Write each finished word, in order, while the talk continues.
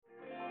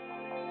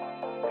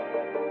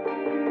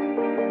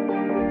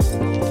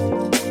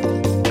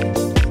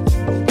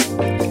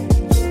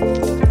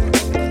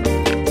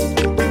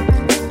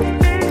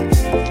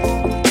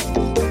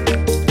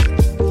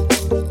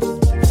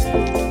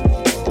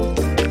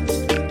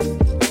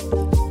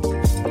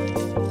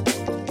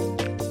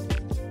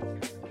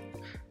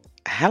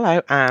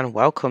Hello and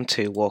welcome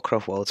to Walker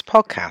of Worlds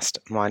podcast.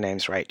 My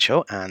name's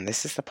Rachel and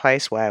this is the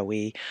place where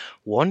we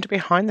wander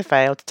behind the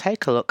veil to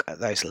take a look at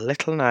those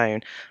little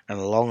known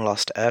and long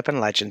lost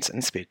urban legends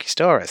and spooky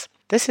stories.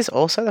 This is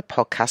also the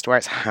podcast where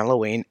it's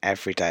Halloween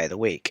every day of the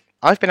week.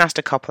 I've been asked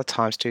a couple of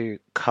times to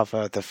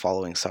cover the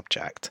following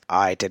subject.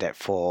 I did it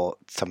for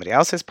somebody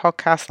else's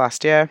podcast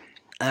last year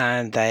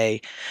and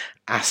they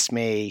asked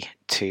me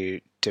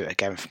to do it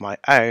again for my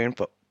own,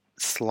 but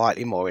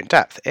slightly more in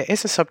depth. It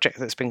is a subject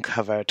that's been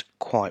covered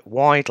quite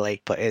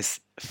widely, but is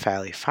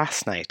fairly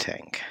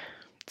fascinating.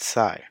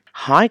 So,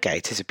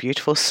 Highgate is a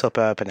beautiful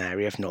suburban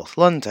area of North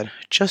London,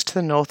 just to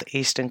the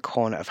northeastern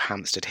corner of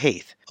Hampstead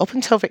Heath. Up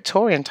until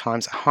Victorian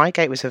times,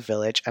 Highgate was a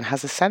village and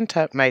has a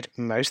centre made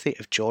mostly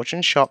of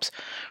Georgian shops,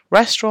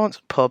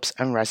 restaurants, pubs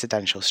and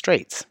residential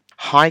streets.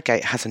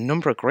 Highgate has a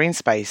number of green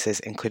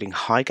spaces including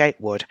Highgate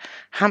Wood,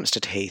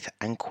 Hampstead Heath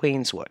and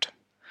Queenswood.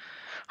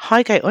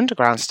 Highgate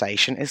Underground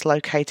Station is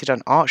located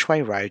on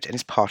Archway Road and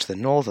is part of the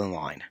Northern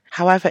Line.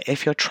 However,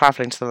 if you're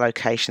travelling to the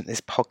location that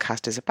this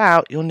podcast is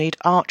about, you'll need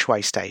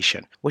Archway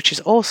Station, which is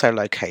also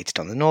located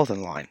on the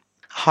Northern Line.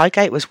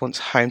 Highgate was once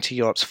home to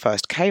Europe's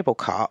first cable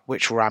car,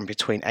 which ran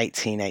between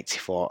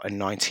 1884 and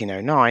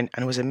 1909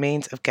 and was a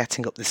means of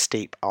getting up the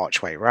steep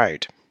Archway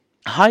Road.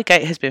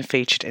 Highgate has been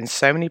featured in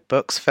so many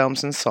books,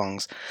 films and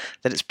songs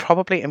that it's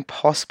probably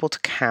impossible to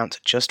count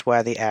just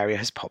where the area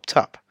has popped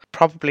up.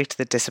 Probably to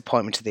the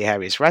disappointment of the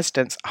area's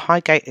residents,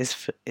 Highgate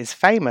is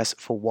famous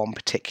for one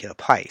particular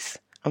place,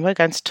 and we're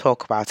going to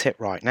talk about it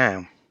right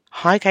now.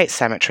 Highgate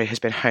Cemetery has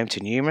been home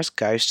to numerous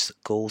ghosts,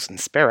 ghouls and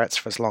spirits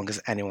for as long as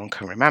anyone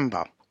can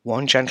remember.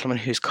 One gentleman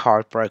whose car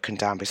had broken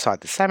down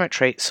beside the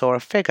cemetery saw a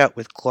figure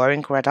with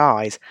glowing red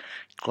eyes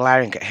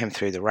glaring at him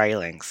through the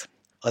railings.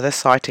 Other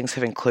sightings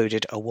have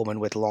included a woman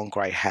with long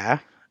grey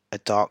hair, a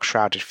dark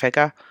shrouded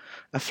figure,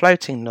 a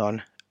floating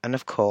nun, and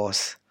of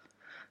course,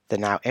 the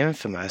now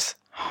infamous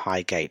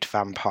Highgate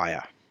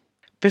vampire.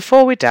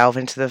 Before we delve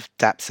into the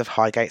depths of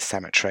Highgate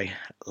Cemetery,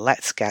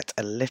 let's get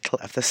a little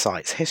of the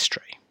site's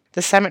history.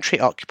 The cemetery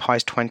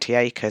occupies 20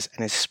 acres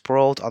and is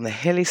sprawled on the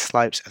hilly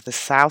slopes of the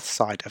south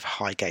side of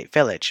Highgate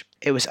village.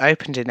 It was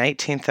opened in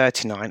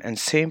 1839 and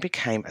soon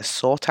became a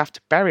sought-after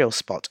burial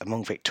spot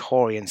among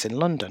Victorians in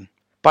London.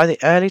 By the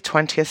early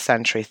 20th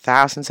century,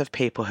 thousands of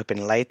people had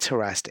been laid to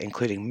rest,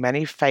 including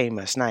many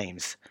famous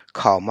names.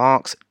 Karl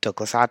Marx,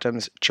 Douglas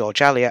Adams,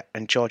 George Eliot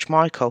and George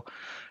Michael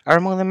are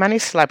among the many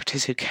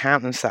celebrities who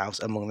count themselves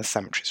among the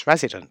cemetery's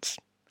residents.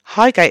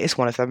 Highgate is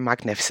one of the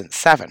Magnificent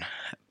Seven.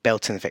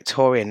 Built in the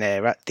Victorian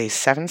era, these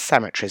 7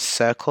 cemeteries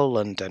circle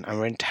London and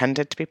were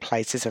intended to be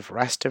places of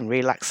rest and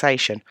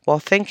relaxation while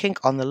thinking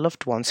on the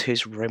loved ones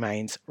whose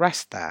remains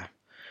rest there.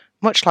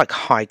 Much like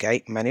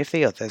Highgate, many of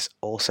the others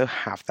also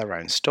have their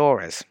own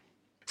stories.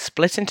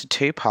 Split into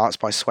 2 parts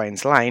by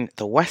Swains Lane,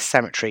 the West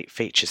Cemetery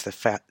features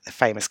the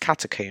famous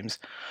catacombs,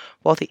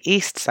 while the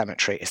East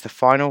Cemetery is the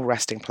final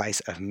resting place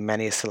of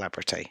many a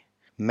celebrity.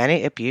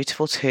 Many a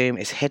beautiful tomb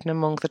is hidden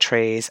among the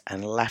trees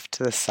and left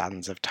to the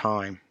sands of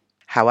time.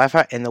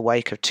 However, in the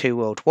wake of 2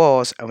 world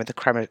wars and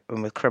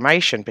with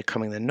cremation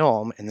becoming the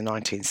norm in the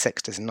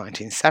 1960s and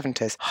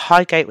 1970s,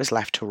 Highgate was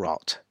left to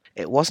rot.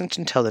 It wasn't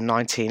until the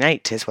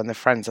 1980s when the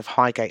Friends of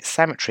Highgate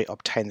Cemetery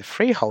obtained the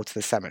freehold to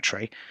the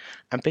cemetery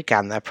and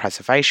began their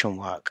preservation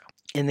work.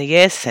 In the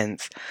years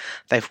since,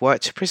 they've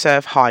worked to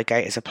preserve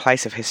Highgate as a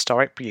place of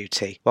historic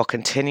beauty while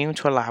continuing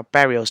to allow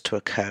burials to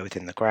occur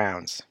within the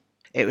grounds.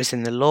 It was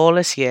in the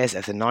lawless years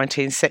of the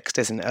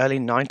 1960s and early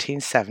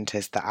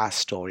 1970s that our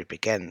story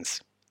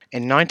begins.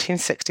 In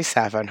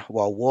 1967,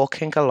 while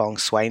walking along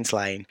Swains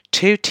Lane,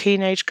 2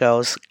 teenage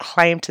girls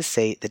claimed to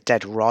see the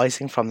dead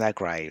rising from their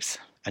graves.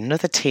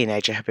 Another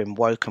teenager had been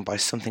woken by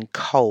something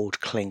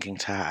cold clinging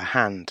to her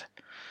hand,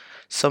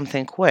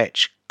 something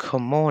which,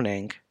 come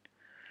morning,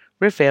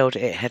 revealed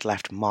it had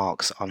left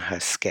marks on her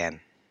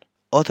skin.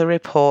 Other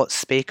reports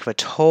speak of a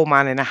tall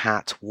man in a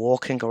hat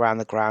walking around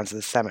the grounds of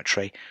the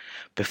cemetery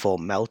before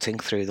melting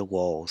through the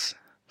walls.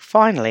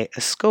 Finally,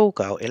 a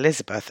schoolgirl,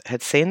 Elizabeth,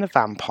 had seen the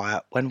vampire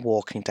when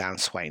walking down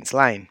Swains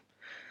Lane.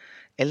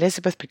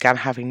 Elizabeth began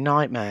having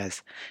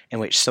nightmares in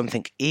which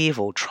something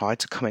evil tried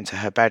to come into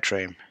her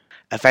bedroom.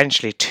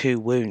 Eventually 2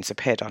 wounds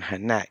appeared on her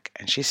neck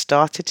and she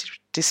started to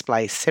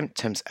display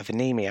symptoms of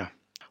anemia.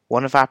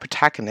 One of our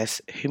protagonists,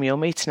 whom you'll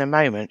meet in a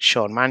moment,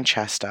 Sean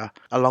Manchester,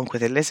 along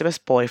with Elizabeth's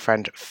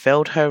boyfriend,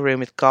 filled her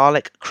room with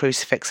garlic,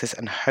 crucifixes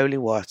and holy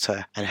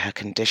water, and her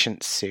condition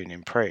soon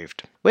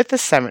improved. With the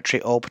cemetery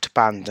all but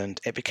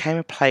abandoned, it became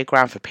a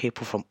playground for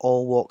people from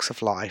all walks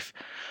of life,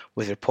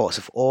 with reports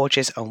of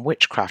orgies and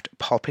witchcraft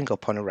popping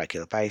up on a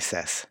regular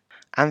basis.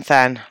 And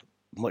then,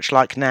 much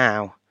like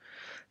now,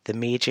 the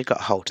media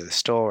got hold of the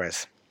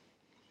stories.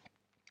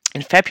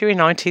 In February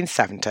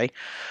 1970,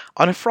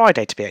 on a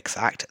Friday to be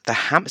exact, the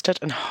Hampstead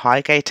and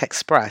Highgate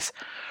Express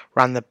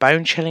ran the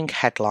bone-chilling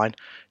headline,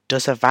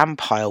 "Does a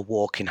Vampire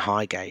Walk in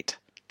Highgate?"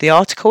 The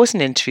article was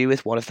an interview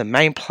with one of the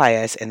main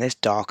players in this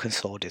dark and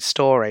sordid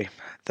story,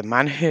 the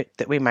man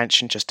that we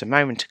mentioned just a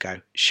moment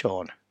ago,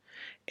 Sean,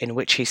 in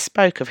which he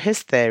spoke of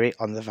his theory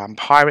on the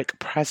vampiric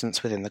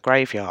presence within the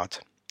graveyard.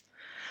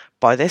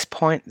 By this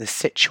point, the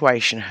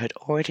situation had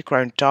already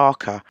grown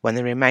darker when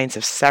the remains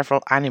of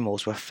several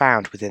animals were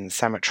found within the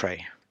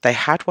cemetery. They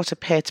had what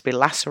appeared to be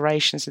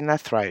lacerations in their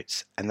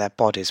throats, and their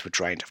bodies were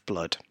drained of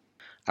blood.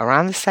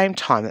 Around the same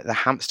time that the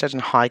Hampstead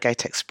and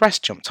Highgate Express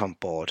jumped on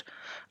board,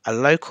 a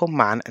local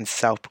man and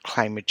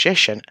self-proclaimed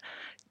magician,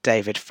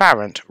 David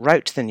Farrant,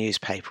 wrote to the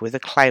newspaper with a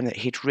claim that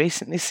he'd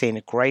recently seen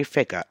a grey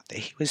figure that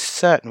he was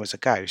certain was a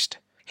ghost.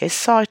 His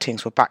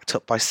sightings were backed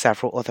up by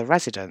several other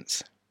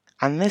residents,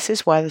 and this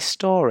is where the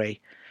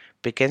story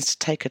begins to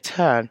take a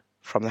turn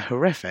from the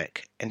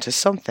horrific into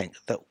something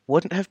that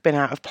wouldn't have been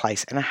out of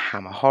place in a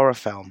Hammer horror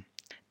film.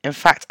 In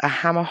fact, a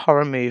Hammer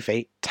horror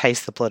movie,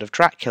 Taste the Blood of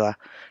Dracula,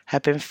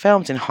 had been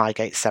filmed in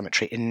Highgate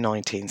Cemetery in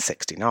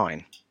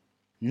 1969.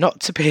 Not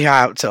to be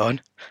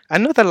outdone,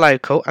 another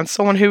local and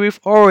someone who we've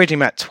already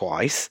met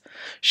twice,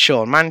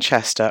 Sean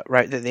Manchester,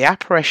 wrote that the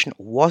apparition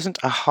wasn't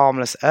a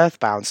harmless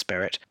earthbound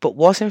spirit, but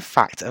was in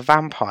fact a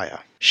vampire.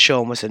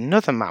 Sean was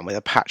another man with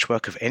a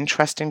patchwork of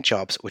interesting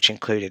jobs which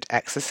included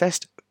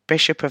exorcist,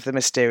 bishop of the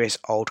mysterious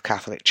Old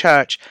Catholic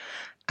Church,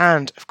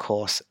 and, of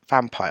course,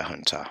 vampire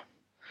hunter.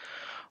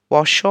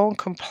 While Sean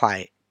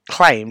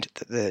claimed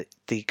that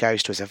the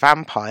ghost was a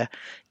vampire,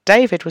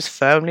 David was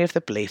firmly of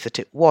the belief that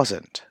it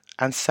wasn't,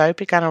 and so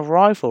began a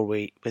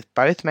rivalry with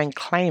both men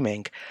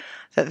claiming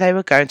that they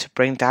were going to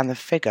bring down the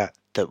figure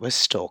that was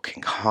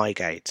stalking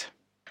Highgate.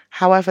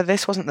 However,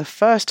 this wasn't the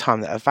first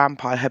time that a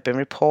vampire had been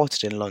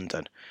reported in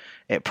London.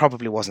 It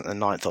probably wasn't the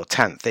 9th or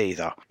 10th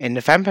either. In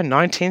November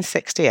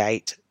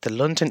 1968, the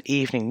London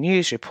Evening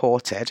News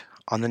reported,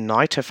 on the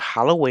night of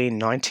Halloween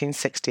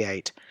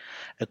 1968,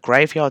 a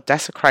graveyard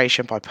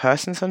desecration by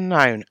persons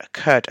unknown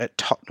occurred at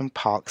Tottenham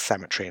Park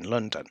Cemetery in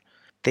London.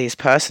 These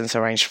persons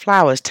arranged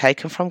flowers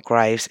taken from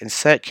graves in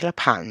circular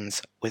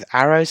patterns with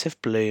arrows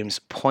of blooms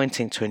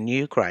pointing to a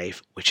new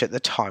grave which at the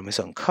time was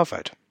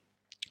uncovered.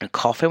 A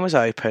coffin was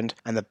opened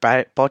and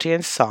the body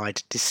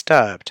inside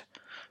disturbed,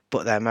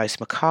 but their most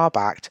macabre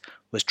act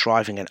was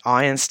driving an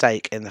iron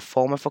stake in the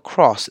form of a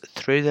cross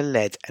through the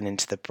lid and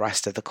into the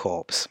breast of the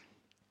corpse.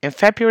 In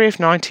February of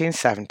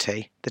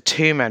 1970, the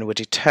two men were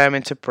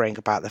determined to bring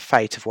about the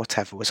fate of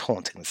whatever was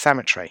haunting the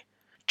cemetery.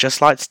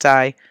 Just like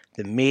today,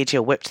 the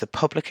media whipped the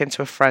public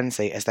into a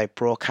frenzy as they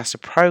broadcast a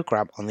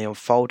programme on the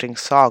unfolding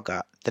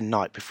saga the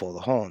night before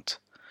the haunt.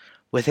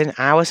 Within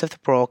hours of the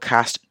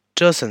broadcast,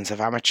 dozens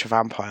of amateur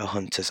vampire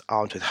hunters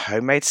armed with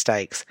homemade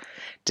stakes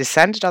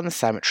descended on the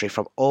cemetery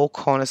from all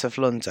corners of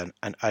London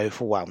and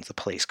overwhelmed the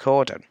police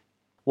cordon.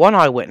 One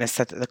eyewitness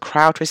said that the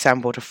crowd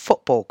resembled a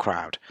football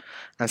crowd,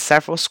 and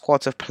several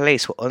squads of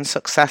police were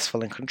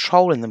unsuccessful in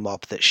controlling the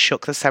mob that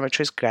shook the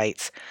cemetery's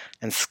gates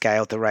and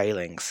scaled the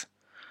railings.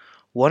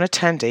 One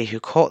attendee who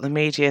caught the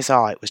media's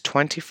eye was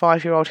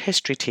 25-year-old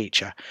history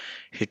teacher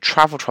who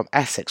travelled from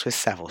Essex with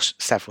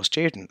several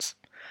students.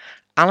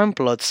 Alan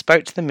Blood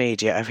spoke to the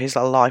media of his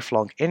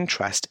lifelong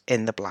interest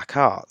in the black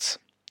arts.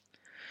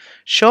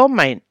 Sean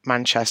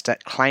Manchester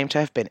claimed to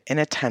have been in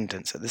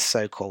attendance at the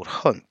so-called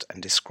hunt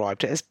and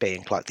described it as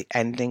being like the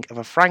ending of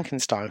a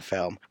Frankenstein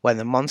film when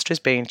the monster is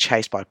being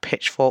chased by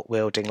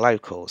pitchfork-wielding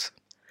locals.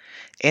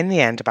 In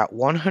the end, about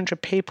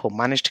 100 people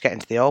managed to get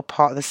into the old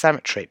part of the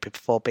cemetery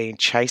before being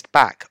chased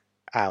back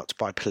out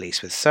by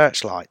police with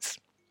searchlights.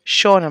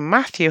 Sean and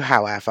Matthew,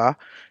 however,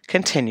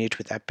 continued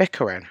with their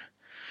bickering.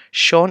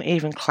 Sean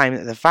even claimed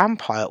that the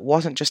vampire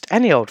wasn't just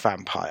any old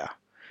vampire.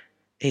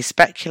 He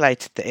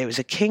speculated that it was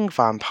a king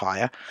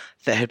vampire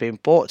that had been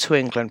brought to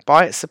England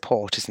by its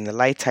supporters in the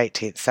late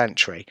 18th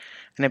century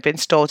and had been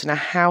stored in a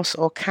house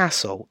or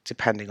castle,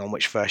 depending on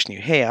which version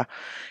you hear,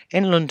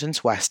 in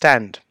London's West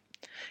End.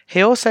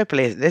 He also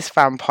believed that this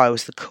vampire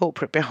was the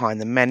culprit behind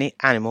the many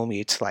animal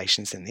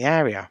mutilations in the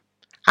area.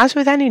 As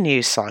with any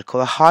news cycle,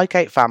 the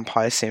Highgate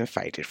vampire soon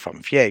faded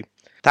from view.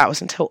 That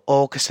was until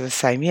August of the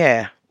same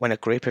year, when a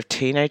group of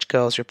teenage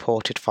girls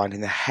reported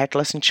finding the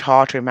headless and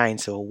charred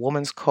remains of a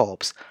woman's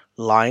corpse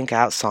lying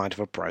outside of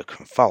a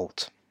broken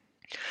vault.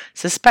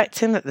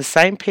 Suspecting that the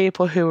same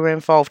people who were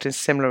involved in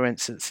similar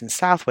incidents in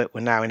Southwark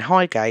were now in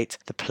Highgate,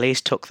 the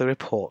police took the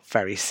report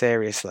very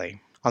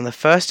seriously. On the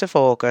 1st of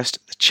August,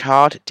 the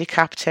charred,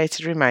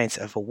 decapitated remains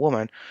of a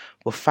woman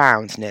were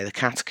found near the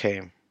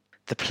catacomb.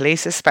 The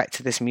police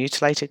suspected this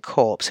mutilated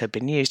corpse had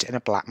been used in a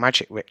black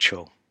magic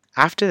ritual.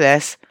 After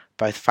this,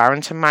 both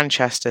Farrant and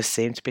Manchester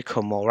seemed to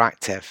become more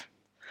active.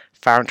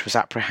 Farrant was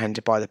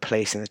apprehended by the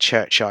police in the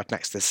churchyard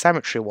next to the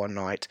cemetery one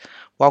night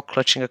while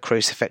clutching a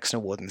crucifix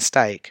and a wooden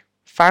stake.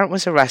 Farrant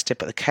was arrested,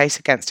 but the case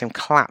against him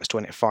collapsed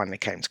when it finally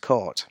came to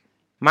court.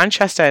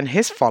 Manchester and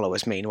his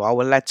followers, meanwhile,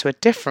 were led to a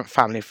different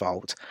family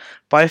vault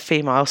by a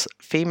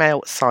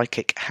female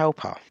psychic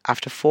helper.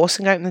 After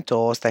forcing open the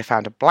doors, they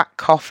found a black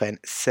coffin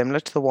similar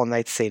to the one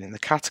they'd seen in the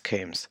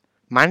catacombs.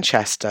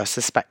 Manchester,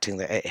 suspecting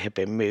that it had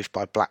been moved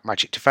by black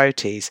magic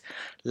devotees,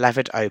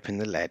 levered open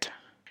the lid.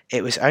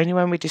 It was only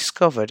when we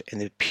discovered in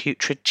the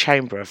putrid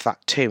chamber of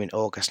that tomb in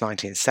August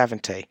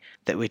 1970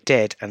 that we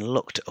did and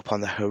looked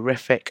upon the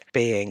horrific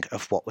being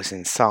of what was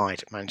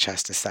inside,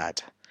 Manchester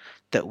said,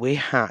 that we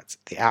had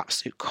the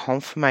absolute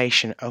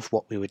confirmation of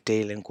what we were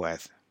dealing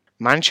with.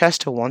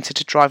 Manchester wanted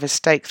to drive a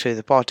stake through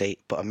the body,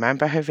 but a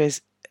member of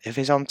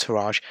his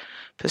entourage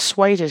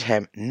persuaded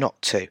him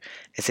not to,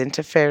 as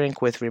interfering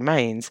with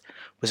remains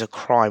was a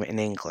crime in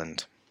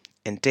England.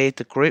 Indeed,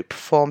 the group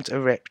performed a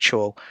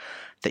ritual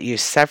that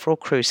used several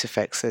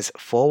crucifixes,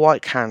 4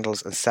 white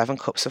candles, and 7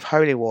 cups of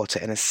holy water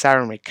in a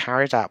ceremony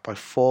carried out by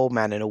 4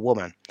 men and a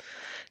woman,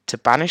 to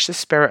banish the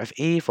spirit of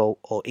evil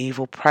or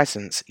evil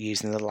presence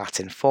using the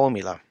Latin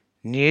formula.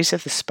 News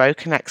of the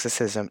spoken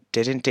exorcism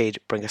did indeed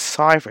bring a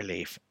sigh of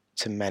relief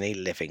to many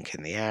living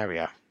in the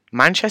area.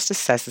 Manchester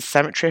says the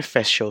cemetery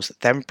officials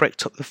then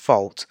bricked up the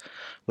vault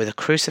with a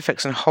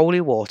crucifix and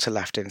holy water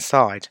left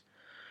inside.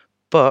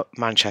 But,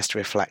 Manchester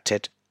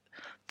reflected,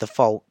 the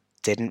vault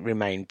didn't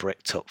remain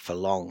bricked up for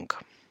long.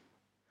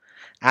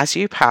 As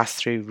you pass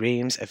through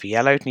reams of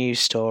yellowed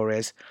news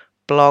stories,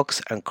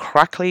 blogs and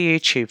crackly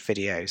YouTube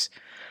videos,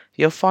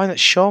 you'll find that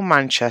Sean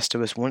Manchester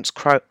was once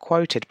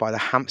quoted by the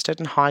Hampstead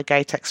and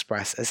Highgate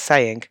Express as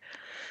saying,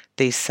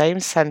 "These same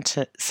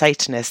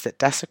Satanists that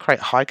desecrate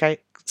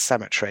Highgate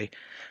Cemetery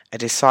are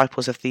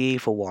disciples of the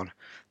evil one,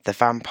 the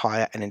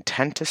vampire, and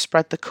intend to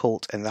spread the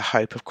cult in the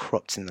hope of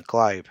corrupting the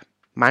globe."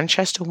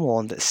 Manchester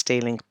warned that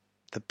stealing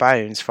the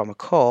bones from a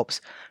corpse,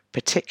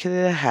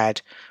 particularly the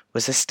head,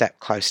 was a step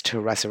closer to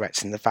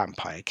resurrecting the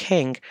vampire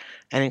king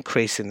and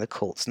increasing the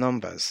cult's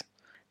numbers.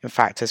 In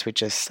fact, as we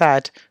just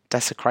said,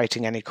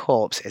 desecrating any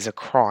corpse is a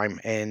crime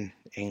in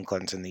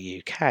England and the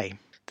UK.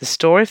 The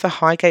story of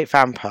the Highgate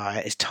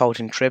vampire is told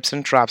in dribs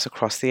and drabs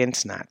across the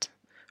internet.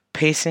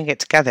 Piecing it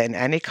together in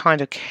any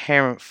kind of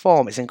coherent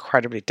form is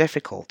incredibly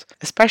difficult,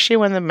 especially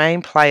when the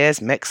main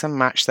players mix and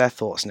match their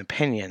thoughts and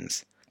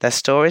opinions. Their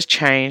stories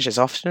change as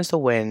often as the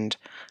wind,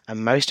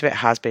 and most of it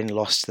has been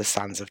lost to the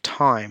sands of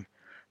time.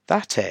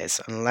 That is,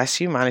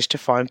 unless you manage to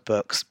find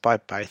books by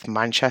both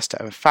Manchester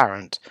and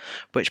Farrant,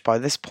 which by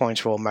this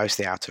point are all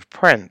mostly out of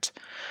print,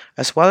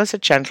 as well as a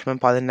gentleman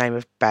by the name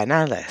of Ben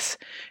Ellis,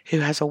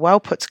 who has a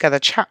well put together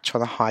chapter on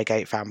the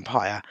Highgate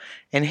vampire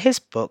in his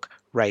book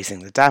Raising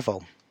the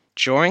Devil.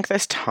 During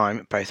this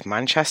time, both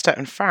Manchester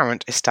and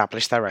Farrant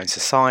established their own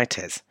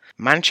societies.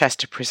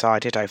 Manchester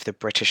presided over the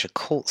British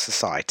Occult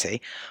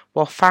Society,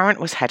 while Farrant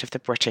was head of the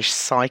British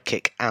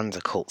Psychic and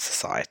Occult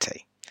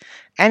Society.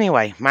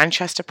 Anyway,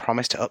 Manchester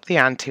promised to up the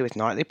ante with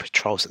nightly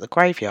patrols at the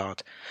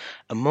graveyard.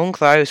 Among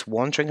those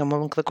wandering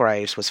among the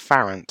graves was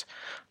Farrant.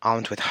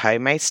 Armed with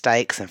homemade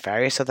stakes and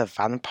various other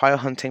vampire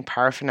hunting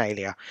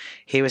paraphernalia,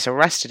 he was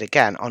arrested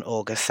again on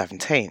August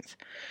 17th.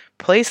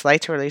 Police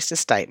later released a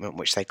statement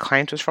which they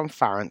claimed was from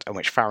Farrant and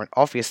which Farrant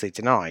obviously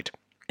denied.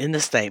 In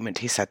the statement,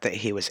 he said that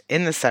he was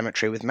in the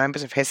cemetery with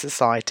members of his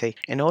society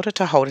in order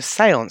to hold a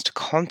séance to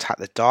contact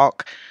the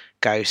dark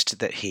ghost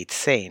that he'd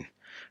seen.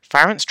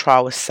 Farrant's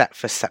trial was set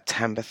for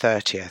September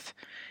 30th.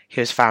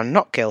 He was found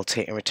not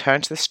guilty and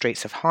returned to the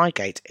streets of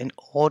Highgate in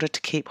order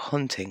to keep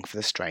hunting for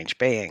the strange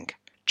being.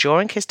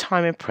 During his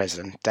time in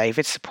prison,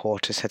 David's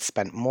supporters had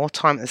spent more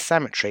time at the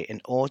cemetery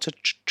in order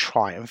to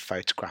try and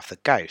photograph the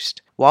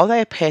ghost. While they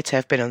appear to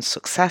have been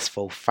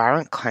unsuccessful,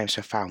 Farrant claims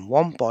to have found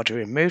one body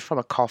removed from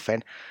a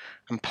coffin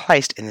and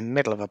placed in the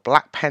middle of a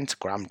black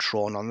pentagram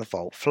drawn on the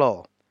vault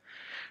floor.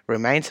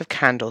 Remains of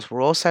candles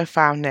were also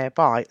found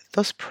nearby,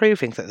 thus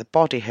proving that the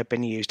body had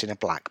been used in a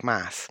black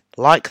mass.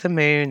 Like the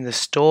moon, the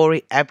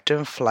story ebbed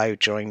and flowed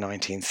during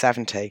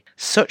 1970.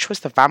 Such was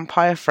the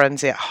vampire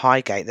frenzy at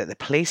Highgate that the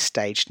police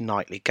staged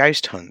nightly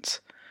ghost hunts.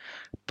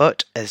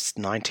 But as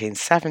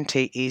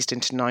 1970 eased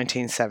into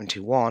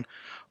 1971,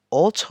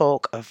 all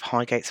talk of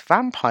Highgate's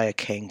vampire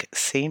king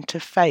seemed to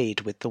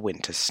fade with the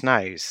winter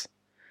snows.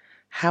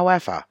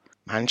 However,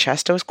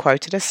 Manchester was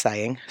quoted as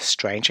saying,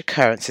 "Strange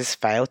occurrences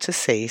failed to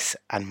cease,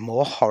 and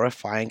more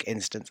horrifying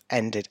incidents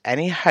ended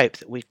any hope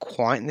that we'd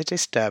quieten the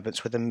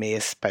disturbance with a mere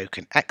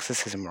spoken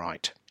exorcism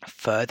rite."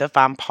 Further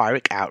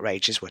vampiric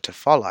outrages were to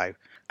follow.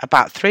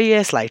 About 3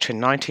 years later, in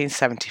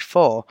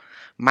 1974,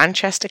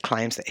 Manchester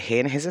claims that he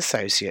and his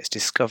associates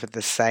discovered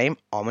the same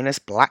ominous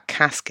black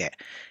casket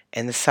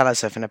in the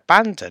cellars of an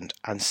abandoned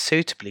and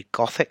suitably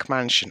Gothic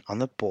mansion on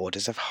the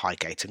borders of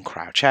Highgate and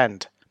Crouch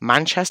End.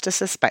 Manchester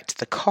suspected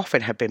the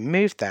coffin had been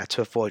moved there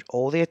to avoid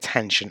all the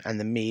attention and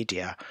the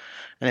media,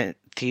 and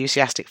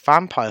enthusiastic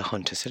vampire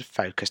hunters had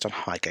focused on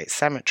Highgate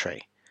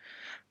Cemetery.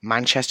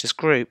 Manchester's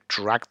group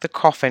dragged the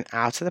coffin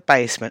out of the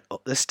basement,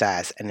 up the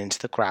stairs, and into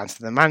the grounds of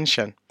the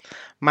mansion.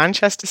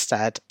 Manchester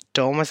said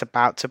dawn was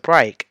about to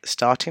break,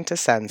 starting to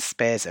send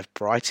spears of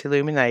bright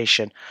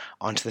illumination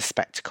onto the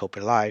spectacle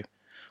below.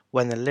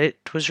 When the lid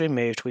was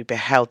removed, we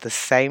beheld the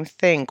same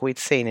thing we'd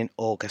seen in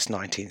August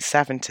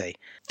 1970.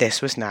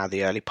 This was now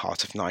the early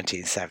part of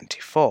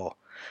 1974.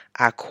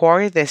 Our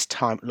quarry this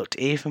time looked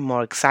even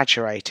more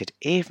exaggerated,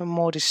 even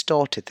more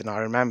distorted than I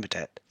remembered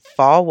it.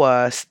 Far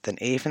worse than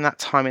even that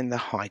time in the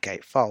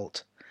Highgate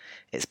vault.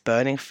 Its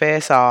burning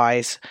fierce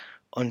eyes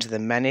under the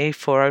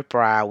many-furrowed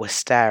brow were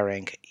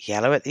staring,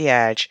 yellow at the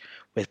edge,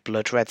 with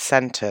blood-red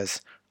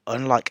centres,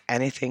 unlike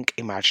anything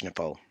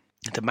imaginable.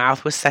 The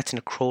mouth was set in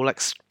a cruel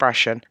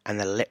expression, and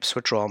the lips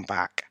were drawn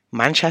back.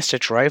 Manchester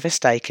drove a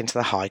stake into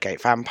the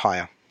Highgate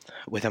vampire.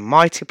 With a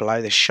mighty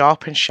blow, the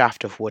sharpened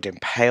shaft of wood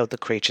impaled the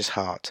creature's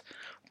heart.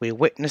 We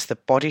witnessed the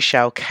body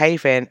shell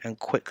cave in and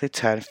quickly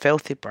turn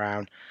filthy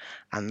brown,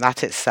 and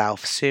that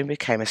itself soon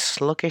became a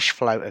sluggish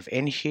float of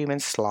inhuman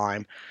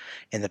slime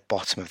in the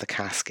bottom of the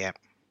casket.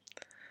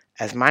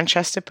 As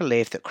Manchester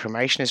believed that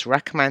cremation is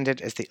recommended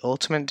as the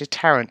ultimate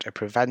deterrent or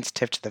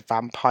preventative to the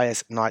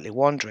vampire's nightly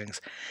wanderings,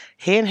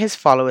 he and his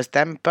followers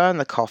then burned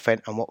the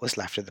coffin and what was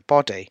left of the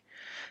body.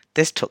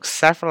 This took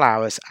several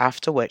hours,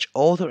 after which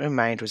all that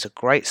remained was a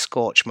great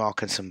scorch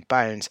mark and some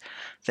bones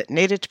that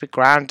needed to be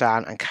ground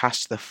down and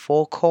cast to the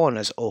four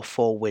corners or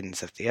four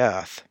winds of the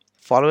earth.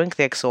 Following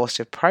the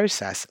exhaustive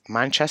process,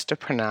 Manchester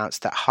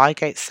pronounced that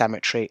Highgate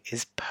Cemetery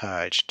is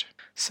purged.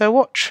 So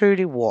what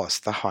truly was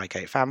the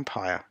Highgate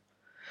vampire?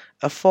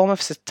 A form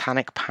of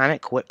satanic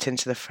panic whipped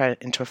into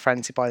a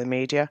frenzy by the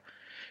media?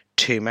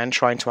 Two men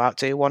trying to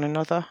outdo one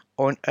another?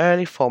 Or an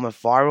early form of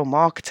viral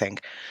marketing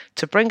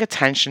to bring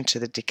attention to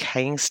the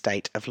decaying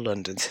state of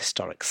London's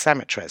historic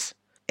cemeteries?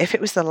 If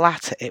it was the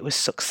latter, it was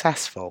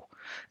successful,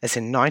 as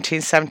in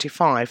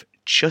 1975,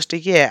 just a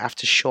year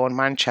after Sean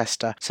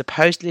Manchester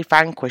supposedly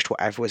vanquished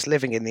whatever was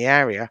living in the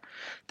area,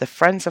 the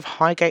Friends of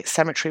Highgate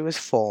Cemetery was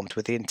formed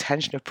with the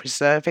intention of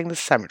preserving the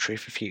cemetery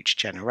for future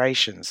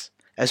generations.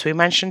 As we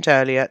mentioned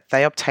earlier,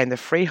 they obtained the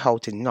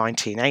freehold in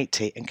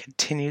 1980 and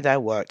continue their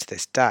work to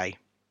this day.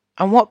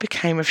 And what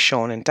became of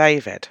Sean and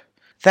David?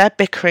 Their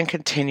bickering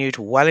continued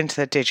well into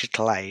the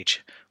digital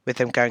age, with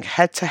them going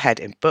head-to-head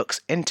in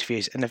books,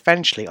 interviews and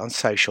eventually on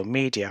social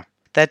media.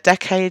 Their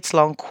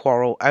decades-long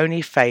quarrel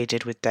only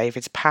faded with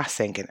David's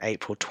passing in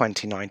April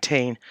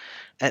 2019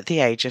 at the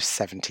age of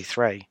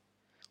 73.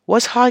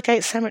 Was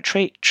Highgate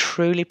Cemetery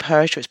truly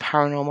purged of its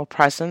paranormal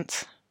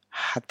presence?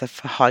 Had the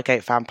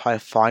Highgate vampire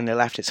finally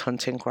left its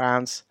hunting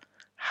grounds?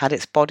 Had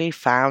its body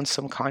found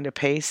some kind of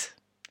peace?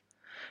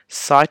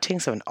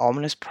 Sightings of an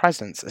ominous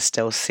presence are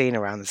still seen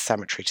around the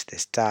cemetery to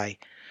this day,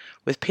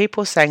 with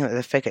people saying that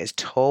the figure is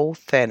tall,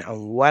 thin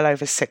and well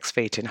over 6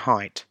 feet in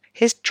height.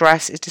 His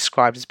dress is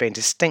described as being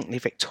distinctly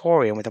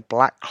Victorian with a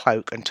black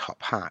cloak and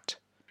top hat.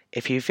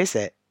 If you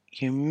visit,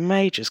 you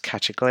may just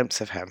catch a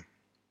glimpse of him.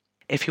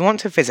 If you want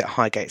to visit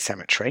Highgate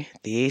Cemetery,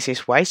 the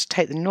easiest way is to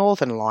take the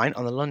Northern Line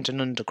on the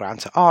London Underground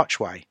to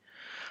Archway.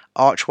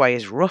 Archway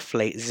is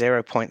roughly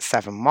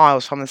 0.7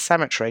 miles from the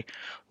cemetery,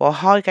 while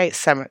Highgate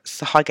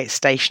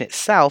Station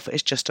itself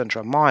is just under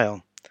a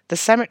mile. The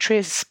cemetery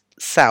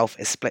itself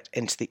is split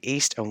into the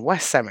East and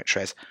West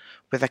cemeteries,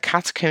 with the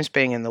catacombs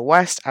being in the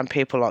west and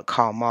people like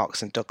Karl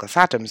Marx and Douglas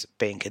Adams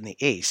being in the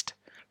east.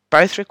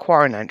 Both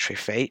require an entry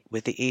fee,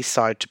 with the east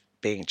side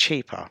being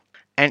cheaper.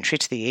 Entry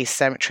to the East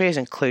Cemetery is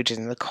included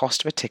in the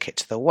cost of a ticket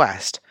to the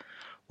west.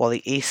 While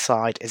the east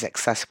side is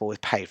accessible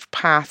with paved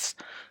paths,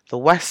 the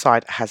west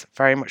side has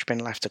very much been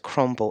left to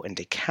crumble and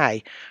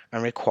decay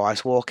and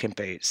requires walking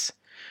boots.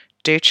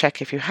 Do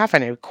check if you have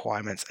any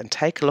requirements and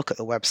take a look at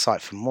the website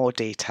for more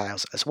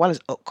details as well as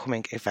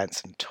upcoming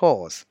events and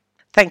tours.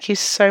 Thank you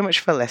so much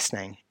for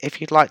listening.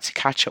 If you'd like to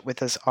catch up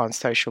with us on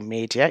social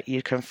media,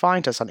 you can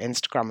find us on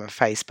Instagram and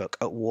Facebook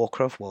at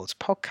Walker of Worlds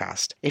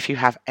Podcast. If you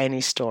have any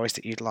stories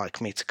that you'd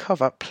like me to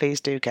cover, please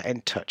do get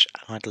in touch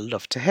and I'd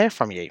love to hear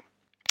from you.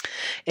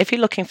 If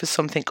you're looking for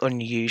something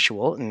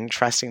unusual and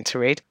interesting to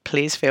read,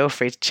 please feel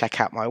free to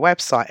check out my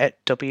website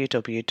at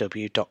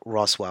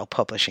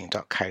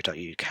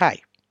www.roswellpublishing.co.uk.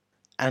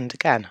 And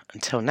again,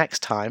 until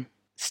next time,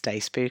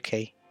 stay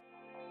spooky.